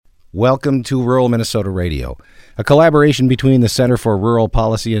Welcome to Rural Minnesota Radio, a collaboration between the Center for Rural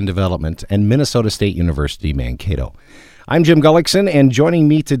Policy and Development and Minnesota State University, Mankato. I'm Jim Gullickson, and joining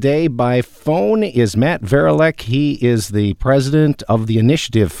me today by phone is Matt Varilek. He is the president of the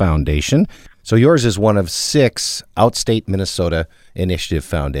Initiative Foundation. So yours is one of 6 outstate Minnesota initiative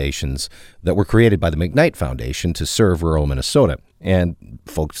foundations that were created by the McKnight Foundation to serve rural Minnesota. And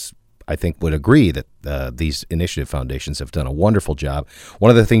folks, I think, would agree that these initiative foundations have done a wonderful job. One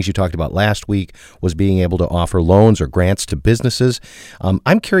of the things you talked about last week was being able to offer loans or grants to businesses.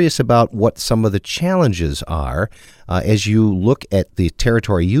 I'm curious about what some of the challenges are as you look at the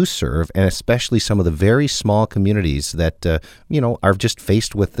territory you serve, and especially some of the very small communities that, are just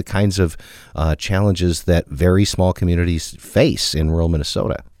faced with the kinds of challenges that very small communities face in rural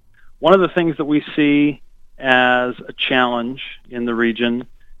Minnesota. One of the things that we see as a challenge in the region,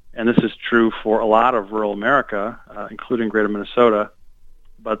 and this is true for a lot of rural America, including greater Minnesota,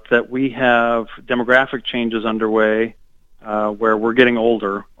 but that we have demographic changes underway where we're getting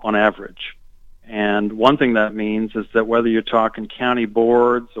older on average. And one thing that means is that whether you're talking county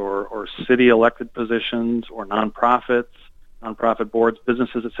boards or city elected positions or nonprofit boards,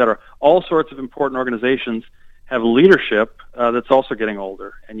 businesses, et cetera, all sorts of important organizations have leadership that's also getting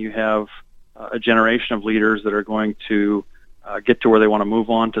older. And you have a generation of leaders that are going to get to where they want to move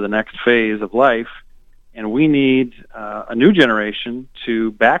on to the next phase of life, and we need a new generation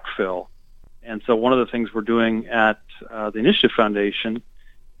to backfill. And so one of the things we're doing at the Initiative Foundation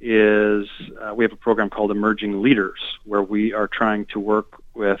is we have a program called Emerging Leaders, where we are trying to work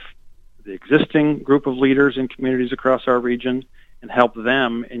with the existing group of leaders in communities across our region and help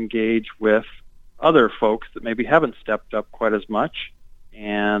them engage with other folks that maybe haven't stepped up quite as much,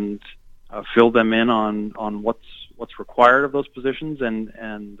 and fill them in on what's required of those positions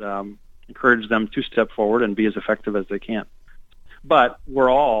and encourage them to step forward and be as effective as they can. But we're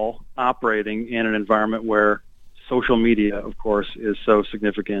all operating in an environment where social media, of course, is so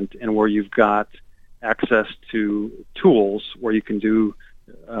significant, and where you've got access to tools where you can do,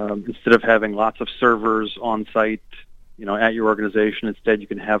 instead of having lots of servers on site, at your organization, instead you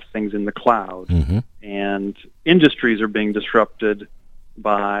can have things in the cloud. Mm-hmm. And industries are being disrupted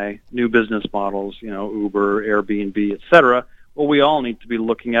by new business models, Uber, Airbnb, et cetera. Well, we all need to be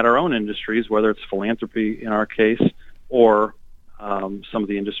looking at our own industries, whether it's philanthropy in our case, or some of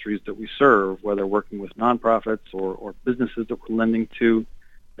the industries that we serve, whether working with nonprofits or businesses that we're lending to,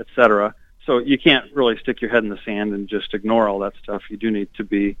 et cetera. So you can't really stick your head in the sand and just ignore all that stuff. You do need to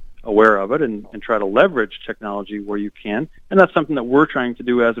be aware of it and try to leverage technology where you can. And that's something that we're trying to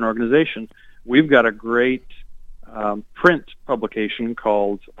do as an organization. We've got a great print publication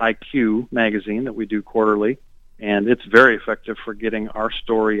called IQ Magazine that we do quarterly, and it's very effective for getting our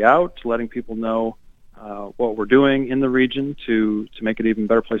story out, letting people know what we're doing in the region to make it an even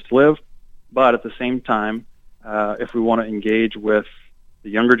better place to live. But at the same time, if we want to engage with the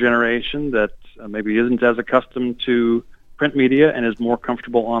younger generation that maybe isn't as accustomed to print media and is more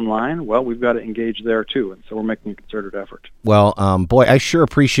comfortable online, well, we've got to engage there too, and so we're making a concerted effort. Well, boy, I sure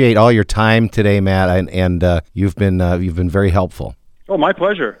appreciate all your time today, Matt, and you've been very helpful. Oh, my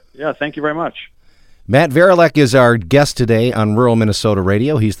pleasure. Yeah, thank you very much. Matt Varilek is our guest today on Rural Minnesota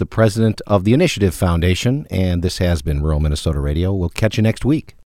Radio. He's the president of the Initiative Foundation, and this has been Rural Minnesota Radio. We'll catch you next week.